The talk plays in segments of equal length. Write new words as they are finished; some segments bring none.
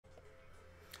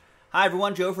Hi,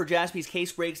 everyone. Joe for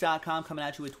JaspysCaseBreaks.com coming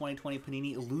at you with 2020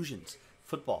 Panini Illusions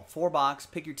Football. 4-box,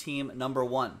 pick your team, number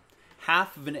 1.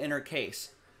 Half of an inner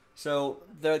case. So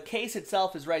the case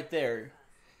itself is right there.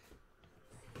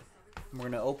 We're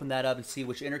going to open that up and see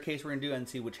which inner case we're going to do and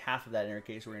see which half of that inner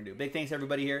case we're going to do. Big thanks to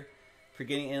everybody here for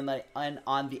getting in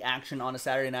on the action on a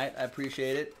Saturday night. I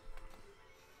appreciate it.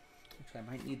 Actually, I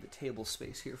might need the table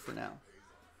space here for now.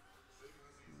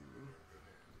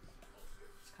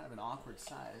 It's kind of an awkward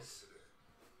size.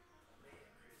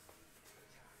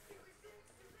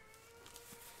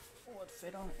 Will it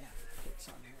fit on it? Yeah, it fits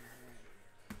on here.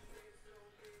 All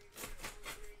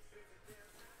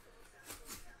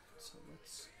right. So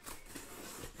let's...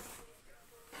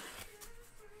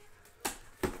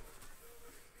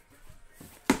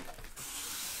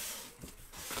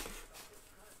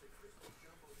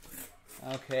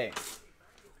 Okay.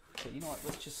 So you know what?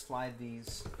 Let's just slide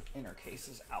these inner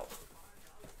cases out.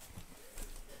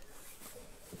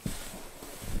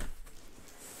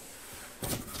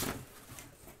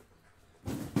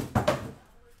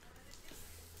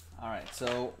 Alright,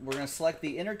 so we're going to select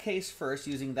the inner case first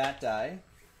using that die.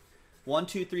 1,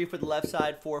 2, 3 for the left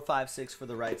side, 4, 5, 6 for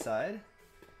the right side.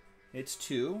 It's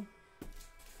 2.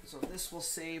 So this will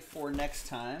save for next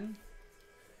time.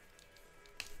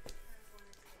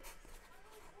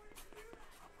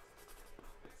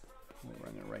 We're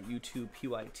going to write YouTube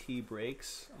PYT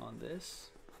breaks on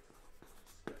this.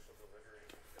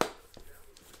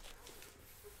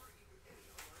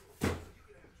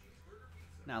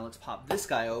 Now let's pop this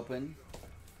guy open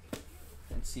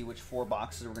and see which 4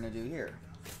 boxes we're going to do here.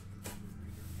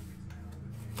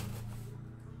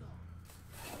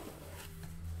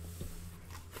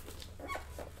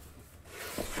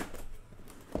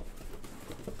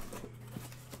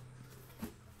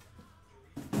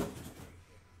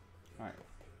 All right.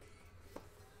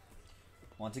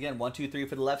 Once again, 1, 2, 3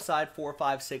 for the left side, 4,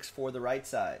 5, 6 for the right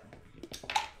side.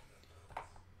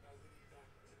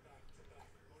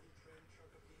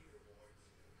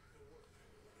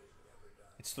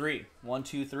 It's 3. 1,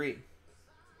 2, 3.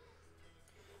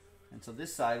 And so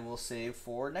this side we'll save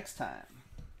for next time.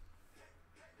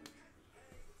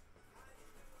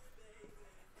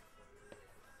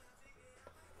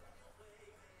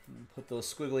 And put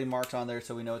those squiggly marks on there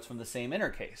so we know it's from the same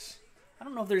inner case. I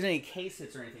don't know if there's any case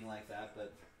hits or anything like that,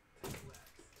 but it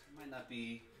might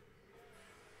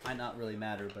not really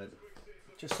matter, but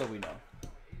just so we know.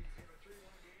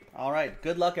 All right,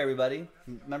 good luck, everybody.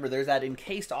 Remember, there's that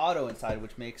encased auto inside,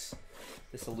 which makes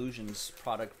this Illusions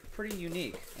product pretty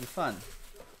unique and fun.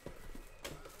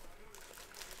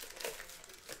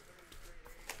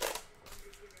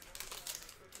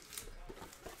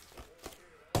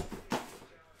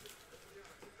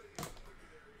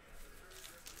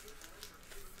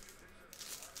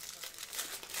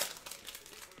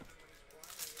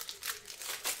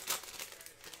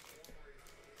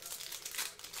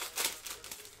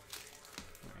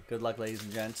 Good luck, ladies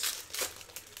and gents.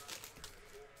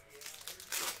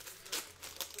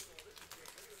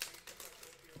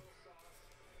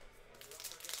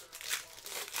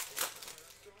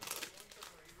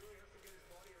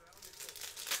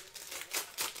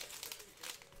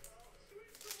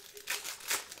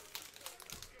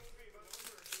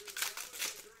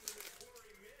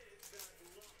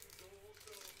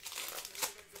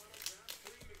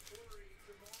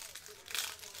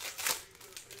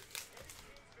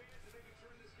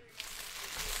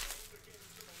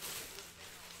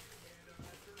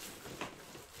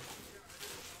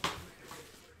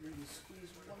 Squeeze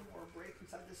one more break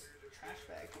inside this trash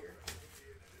bag here.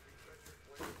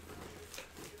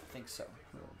 I think so.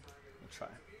 We'll try.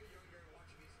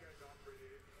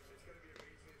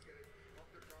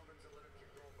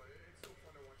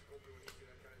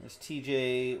 There's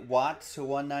TJ Watt to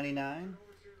 199.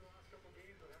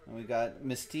 And we got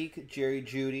Mystique, Jerry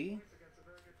Jeudy.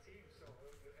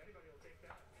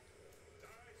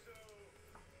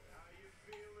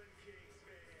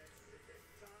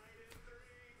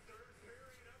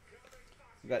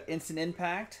 We got Instant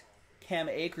Impact, Cam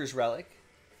Akers relic.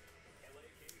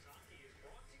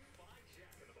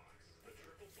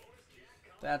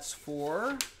 That's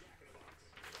for...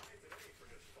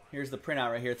 Here's the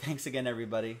printout right here. Thanks again,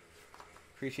 everybody.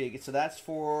 Appreciate it. So that's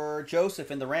for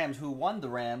Joseph and the Rams, who won the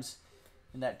Rams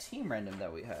in that team random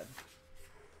that we had.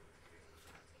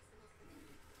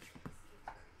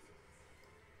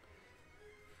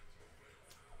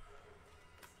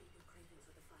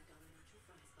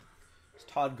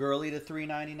 Todd Gurley to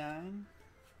 399.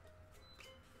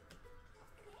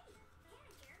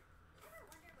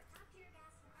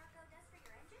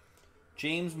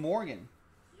 James Morgan,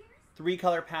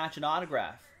 3-color patch and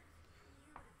autograph.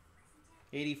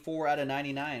 84 out of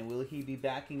 99. Will he be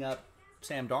backing up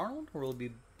Sam Darnold, or will he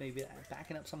be maybe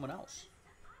backing up someone else?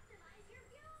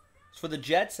 So for the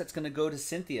Jets, that's going to go to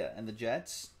Cynthia and the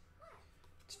Jets.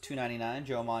 It's $2.99.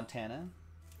 Joe Montana.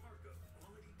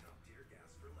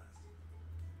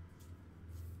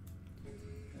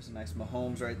 There's a nice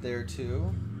Mahomes right there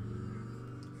too.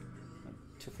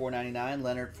 To $4.99.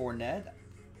 Leonard Fournette.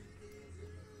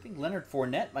 I think Leonard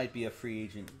Fournette might be a free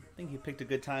agent. I think he picked a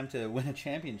good time to win a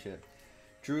championship.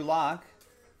 Drew Lock.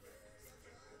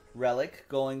 Relic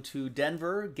going to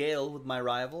Denver. Gale with my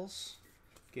rivals.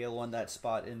 Gale won that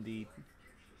spot in the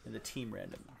team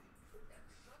random.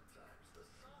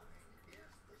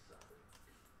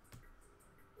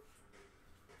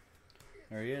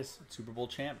 There he is, Super Bowl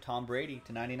champ Tom Brady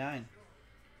to 99.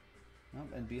 Oh,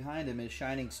 and behind him is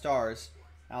Shining Stars,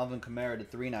 Alvin Kamara to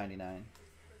 $3.99.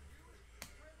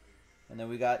 And then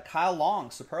we got Kyle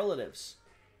Long, Superlatives,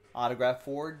 autograph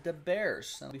for the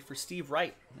Bears. That'll be for Steve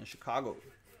Wright in Chicago.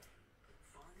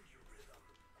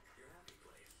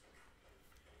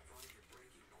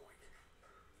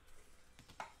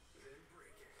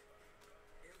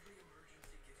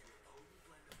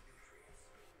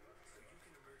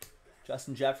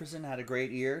 Justin Jefferson had a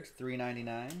great year,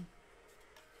 $3.99.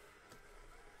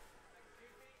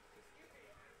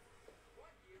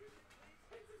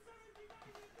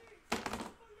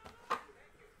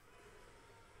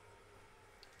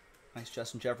 Nice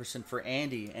Justin Jefferson for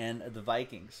Andy and the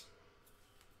Vikings.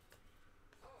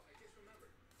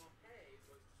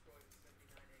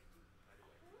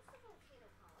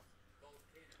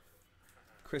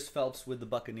 Chris Phelps with the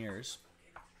Buccaneers.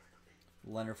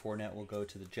 Leonard Fournette will go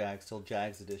to the Jags. Still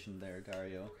Jags edition there,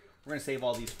 Dario. We're going to save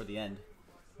all these for the end.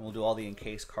 And we'll do all the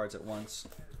encased cards at once.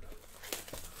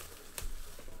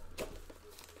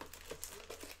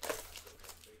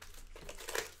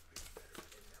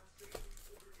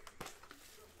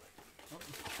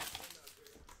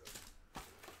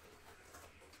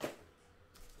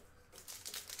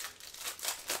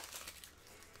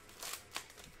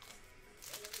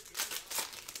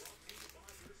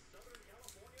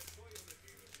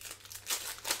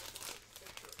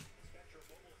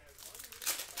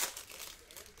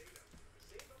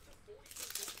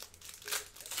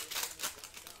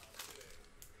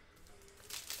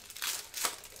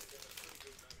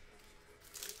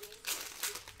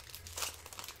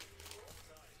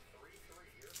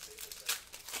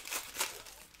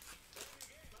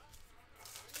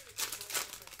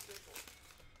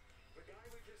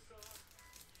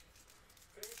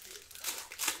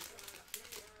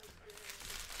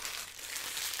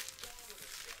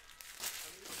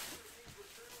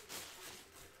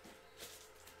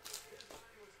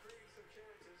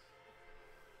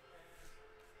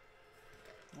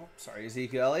 Oh, sorry,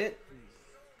 Ezekiel Elliott.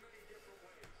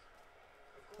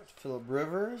 Phillip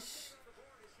Rivers.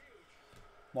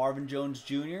 Marvin Jones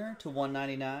Jr. to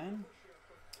 $1.99.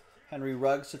 Henry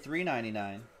Ruggs to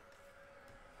 $3.99.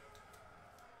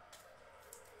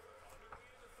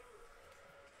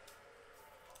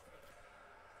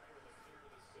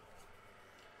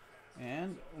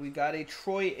 And we got a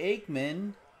Troy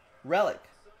Aikman relic.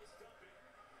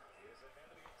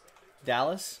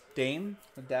 Dallas, Dame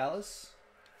of Dallas.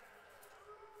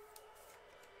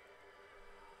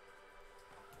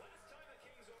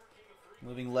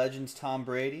 Living Legends, Tom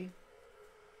Brady.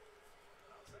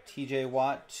 TJ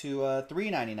Watt to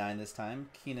 $3.99 this time.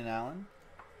 Keenan Allen.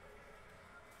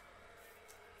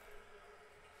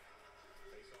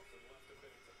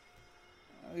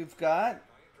 We've got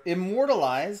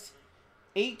Immortalized,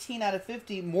 18 out of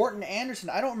 50, Morton Anderson.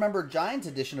 I don't remember Giants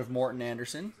edition of Morton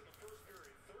Anderson.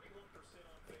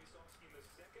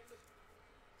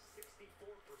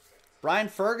 Brian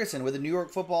Ferguson with the New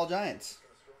York Football Giants.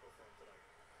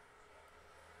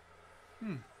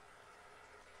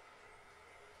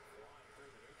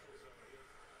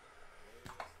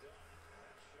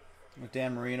 With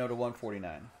Dan Marino to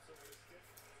 $149.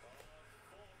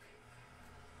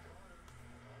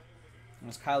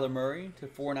 There's Kyler Murray to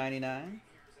 $4.99.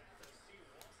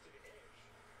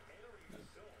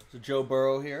 So Joe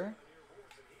Burrow here.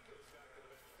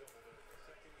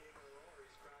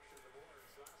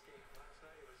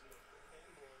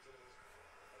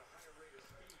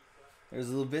 There's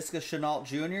Laviska Shenault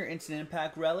Jr. Instant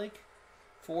Impact Relic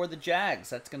for the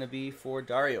Jags. That's going to be for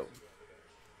Dario.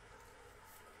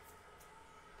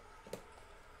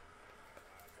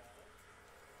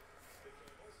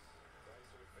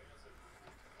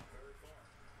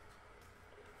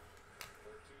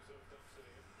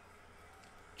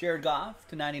 Jared Goff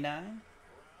to $99.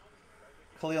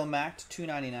 Khalil Mack to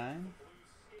 $2.99.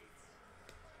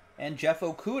 And Jeff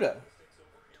Okudah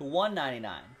to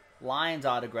 $1.99. Lions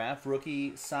autograph.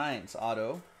 Rookie Science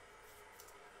auto.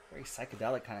 Very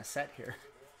psychedelic kind of set here.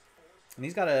 And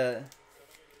he's got a...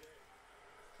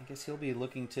 I guess he'll be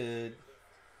looking to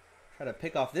try to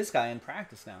pick off this guy in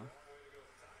practice now.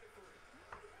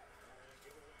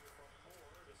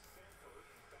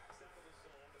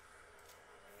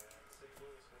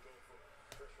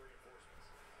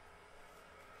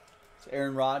 It's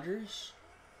Aaron Rodgers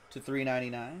to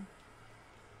 $3.99.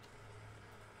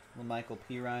 Michael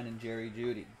Pirine and Jerry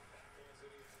Jeudy.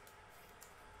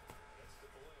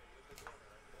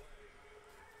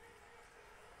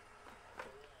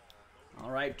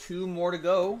 All right, 2 more to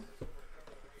go.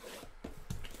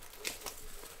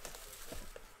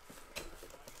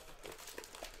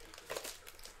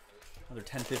 Another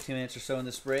 10-15 minutes or so in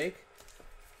this break.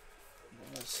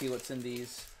 We'll see what's in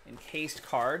these encased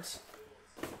cards.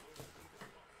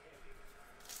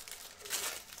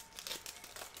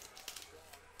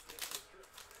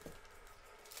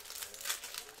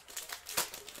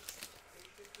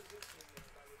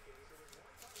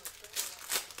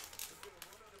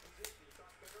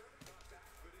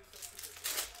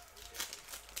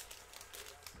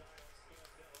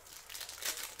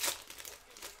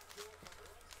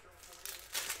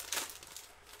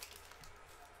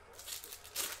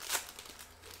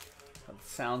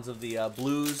 Sounds of the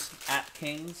Blues at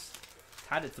Kings.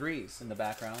 Tied at 3s in the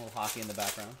background. A little hockey in the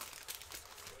background.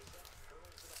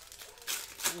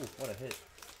 Ooh, what a hit.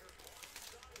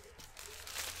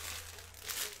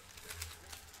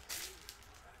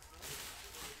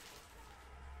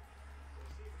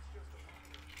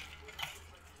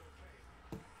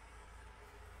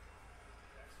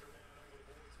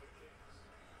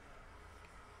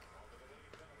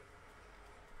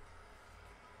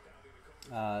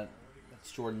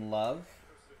 That's Jordan Love.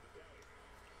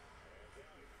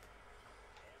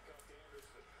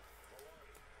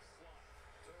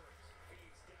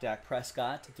 Dak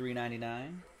Prescott to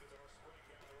 $3.99.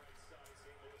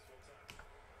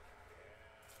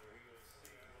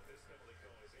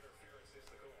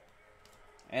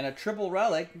 And a triple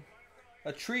relic,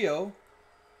 a trio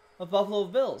of Buffalo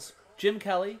Bills. Jim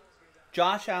Kelly,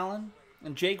 Josh Allen,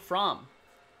 and Jake Fromm.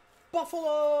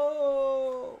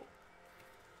 Buffalo!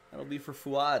 That'll be for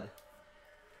Fuad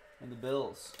and the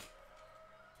Bills.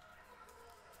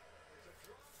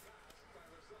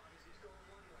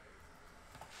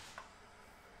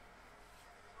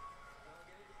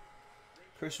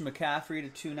 Christian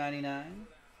McCaffrey to $2.99.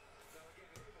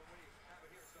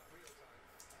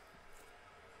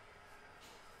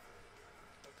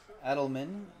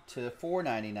 Edelman to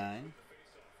 $4.99.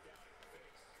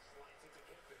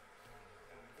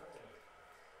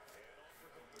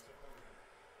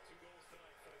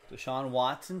 Deshaun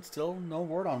Watson, still no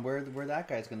word on where that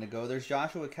guy's going to go. There's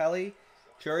Joshua Kelly,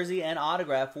 jersey and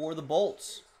autograph for the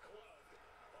Bolts.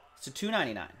 It's a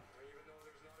 $2.99.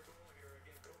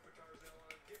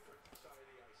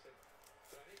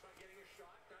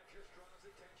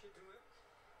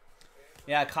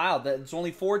 Yeah, Kyle, that's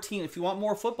only 4 teams. If you want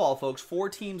more football, folks, 4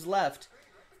 teams left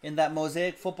in that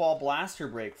Mosaic Football Blaster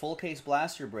Break, full case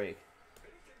Blaster Break.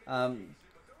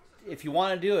 If you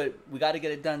want to do it, we got to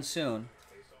get it done soon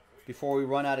before we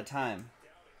run out of time.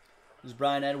 This is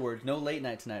Brian Edwards. No late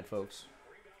night tonight, folks.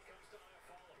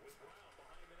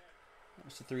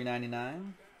 That's the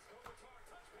 $3.99.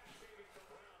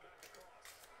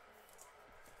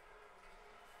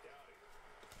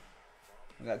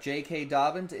 We got J.K.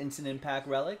 Dobbins, Instant Impact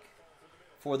Relic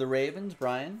for the Ravens,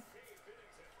 Brian.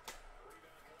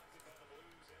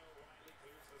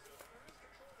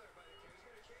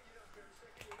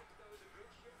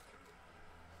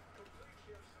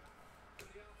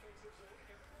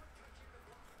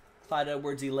 Clyde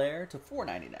Edwards-Helaire to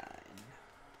 $4.99.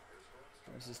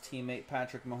 There's his teammate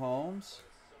Patrick Mahomes.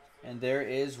 And there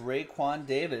is Raekwon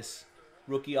Davis,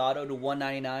 rookie auto to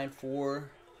 $1.99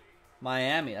 for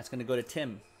Miami. That's going to go to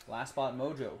Tim. Last spot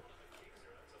mojo.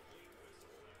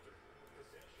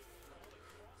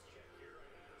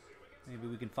 Maybe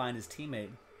we can find his teammate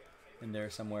in there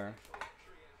somewhere.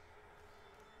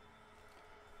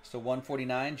 So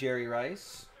 149, Jerry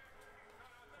Rice.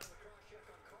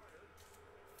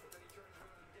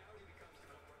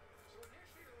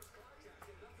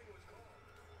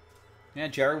 Yeah,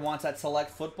 Jerry wants that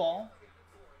select football.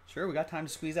 Sure, we got time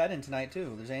to squeeze that in tonight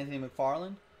too. There's Anthony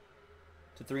McFarland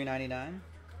to $3.99.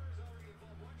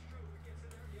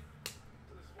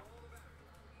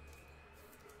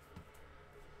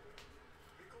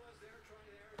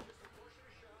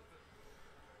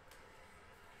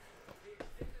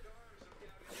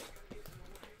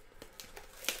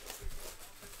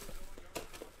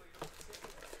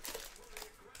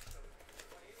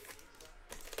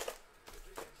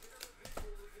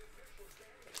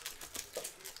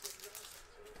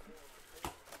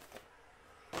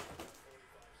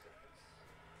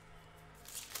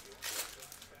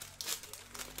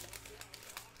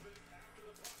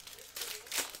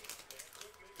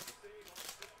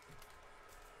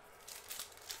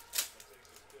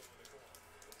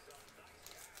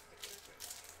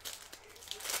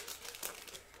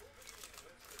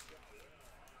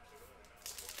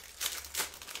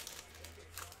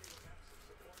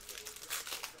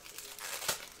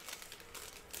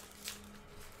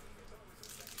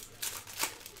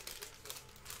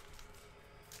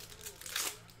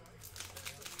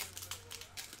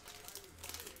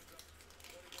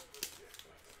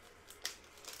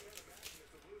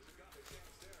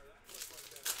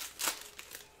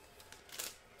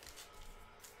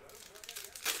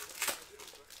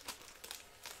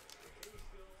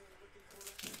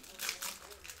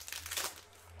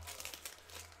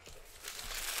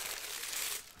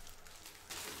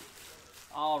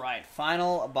 All right,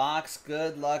 final box.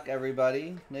 Good luck,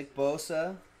 everybody. Nick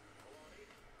Bosa.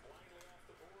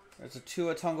 There's a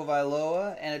Tua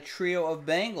Tagovailoa and a trio of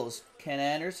Bengals. Ken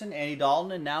Anderson, Andy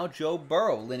Dalton, and now Joe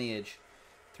Burrow lineage.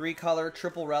 3-color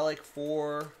triple relic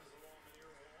for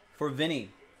Vinny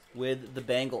with the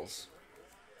Bengals.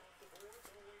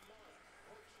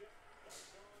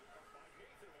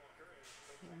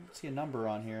 I don't see a number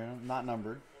on here. Not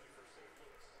numbered.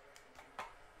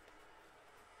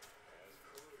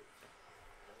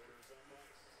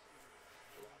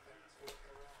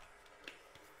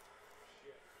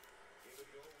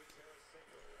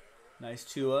 Nice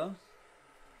Tua.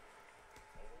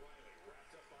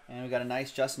 And we got a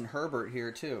nice Justin Herbert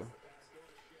here too.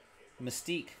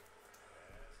 Mystique.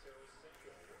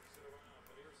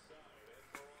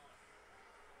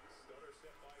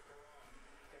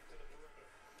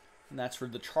 And that's for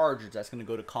the Chargers. That's going to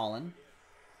go to Colin.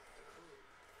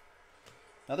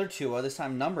 Another Tua, this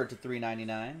time numbered to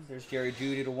 399. There's Jerry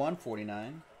Jeudy to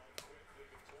 149.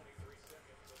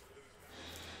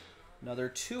 Another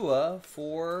Tua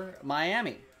for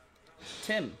Miami.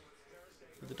 Tim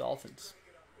for the Dolphins.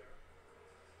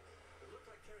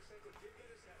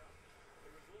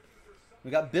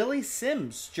 We got Billy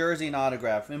Sims jersey and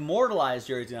autograph. Immortalized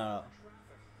jersey and autograph.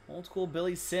 Old school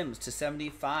Billy Sims to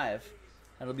 75.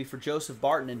 That'll be for Joseph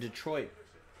Barton in Detroit.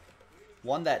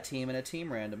 Won that team in a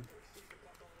team random.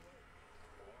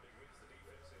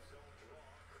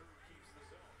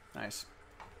 Nice.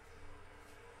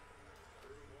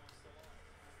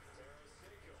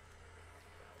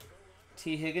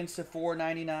 T. Higgins to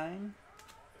 499.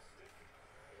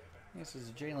 This is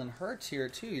Jalen Hurts here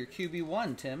too. Your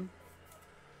QB1, Tim.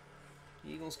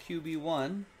 Eagles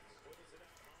QB1.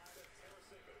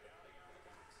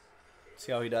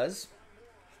 See how he does.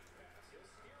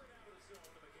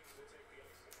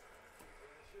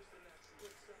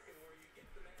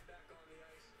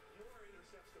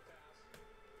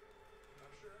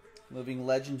 Moving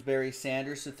Legends Barry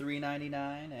Sanders to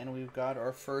 399, and we've got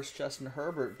our first Justin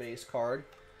Herbert base card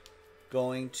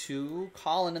going to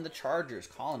Colin and the Chargers.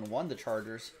 Colin won the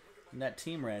Chargers in that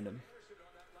team random.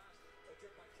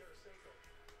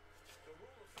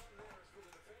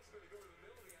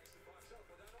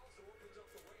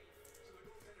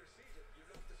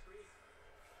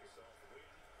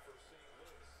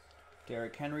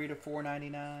 Derrick Henry to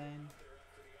 499.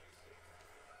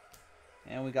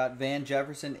 And we got Van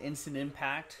Jefferson Instant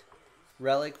Impact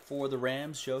relic for the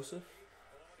Rams, Joseph.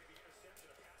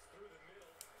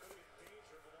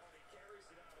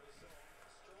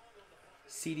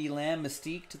 CeeDee Lamb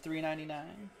Mystique to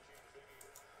 399.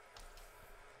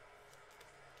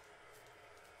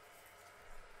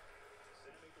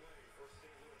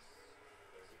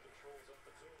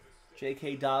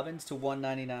 J.K. Dobbins to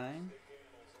 199.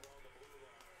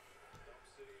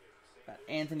 Got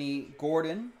Anthony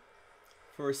Gordon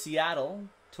for Seattle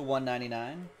to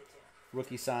 199.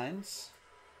 Rookie signs.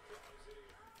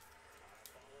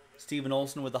 Steven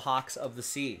Olsen with the Hawks of the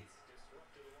Sea.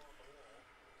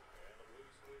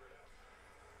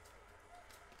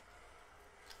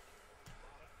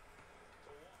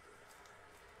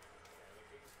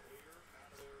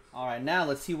 All right, now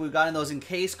let's see what we've got in those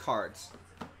encased cards.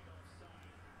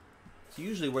 It's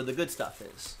usually where the good stuff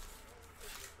is.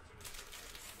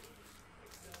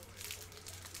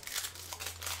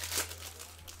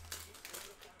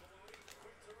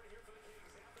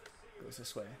 Goes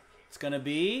this way. It's gonna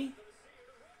be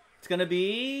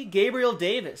Gabriel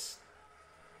Davis.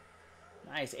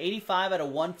 Nice, 85 out of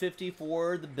 150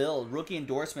 for the Bills. Rookie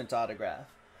endorsement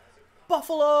autograph.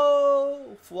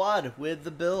 Buffalo Fuad with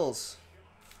the Bills.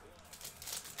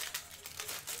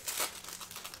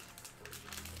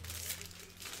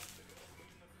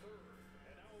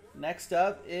 Next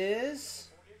up is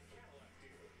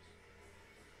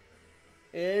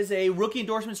a rookie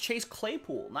endorsements Chase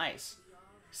Claypool. Nice.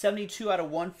 72 out of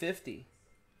 150.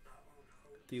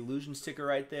 The illusion sticker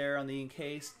right there on the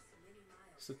encased.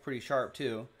 This looks pretty sharp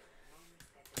too.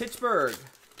 Pittsburgh,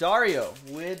 Dario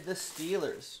with the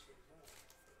Steelers.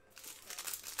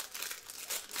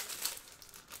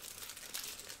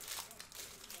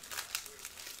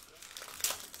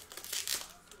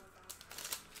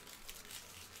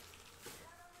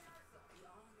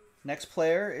 Next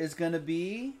player is going to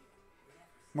be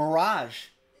Mirage.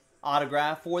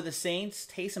 Autograph for the Saints,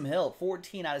 Taysom Hill,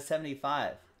 14 out of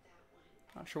 75.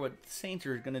 Not sure what the Saints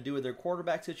are going to do with their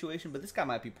quarterback situation, but this guy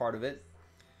might be part of it.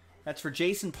 That's for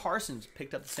Jason Parsons.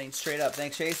 Picked up the Saints straight up.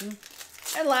 Thanks, Jason.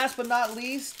 And last but not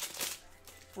least,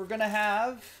 we're going to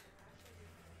have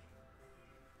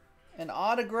an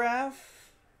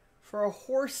autograph for a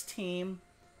horse team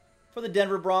For the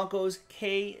Denver Broncos,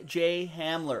 KJ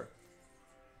Hamler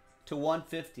to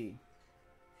 150.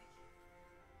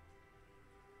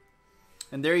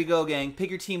 And there you go, gang. Pick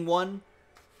your team 1.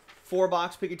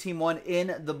 4-box, pick your team 1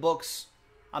 in the books.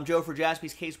 I'm Joe for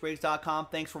JaspysCaseBreaks.com.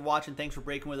 Thanks for watching. Thanks for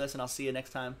breaking with us, and I'll see you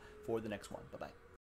next time for the next one. Bye-bye.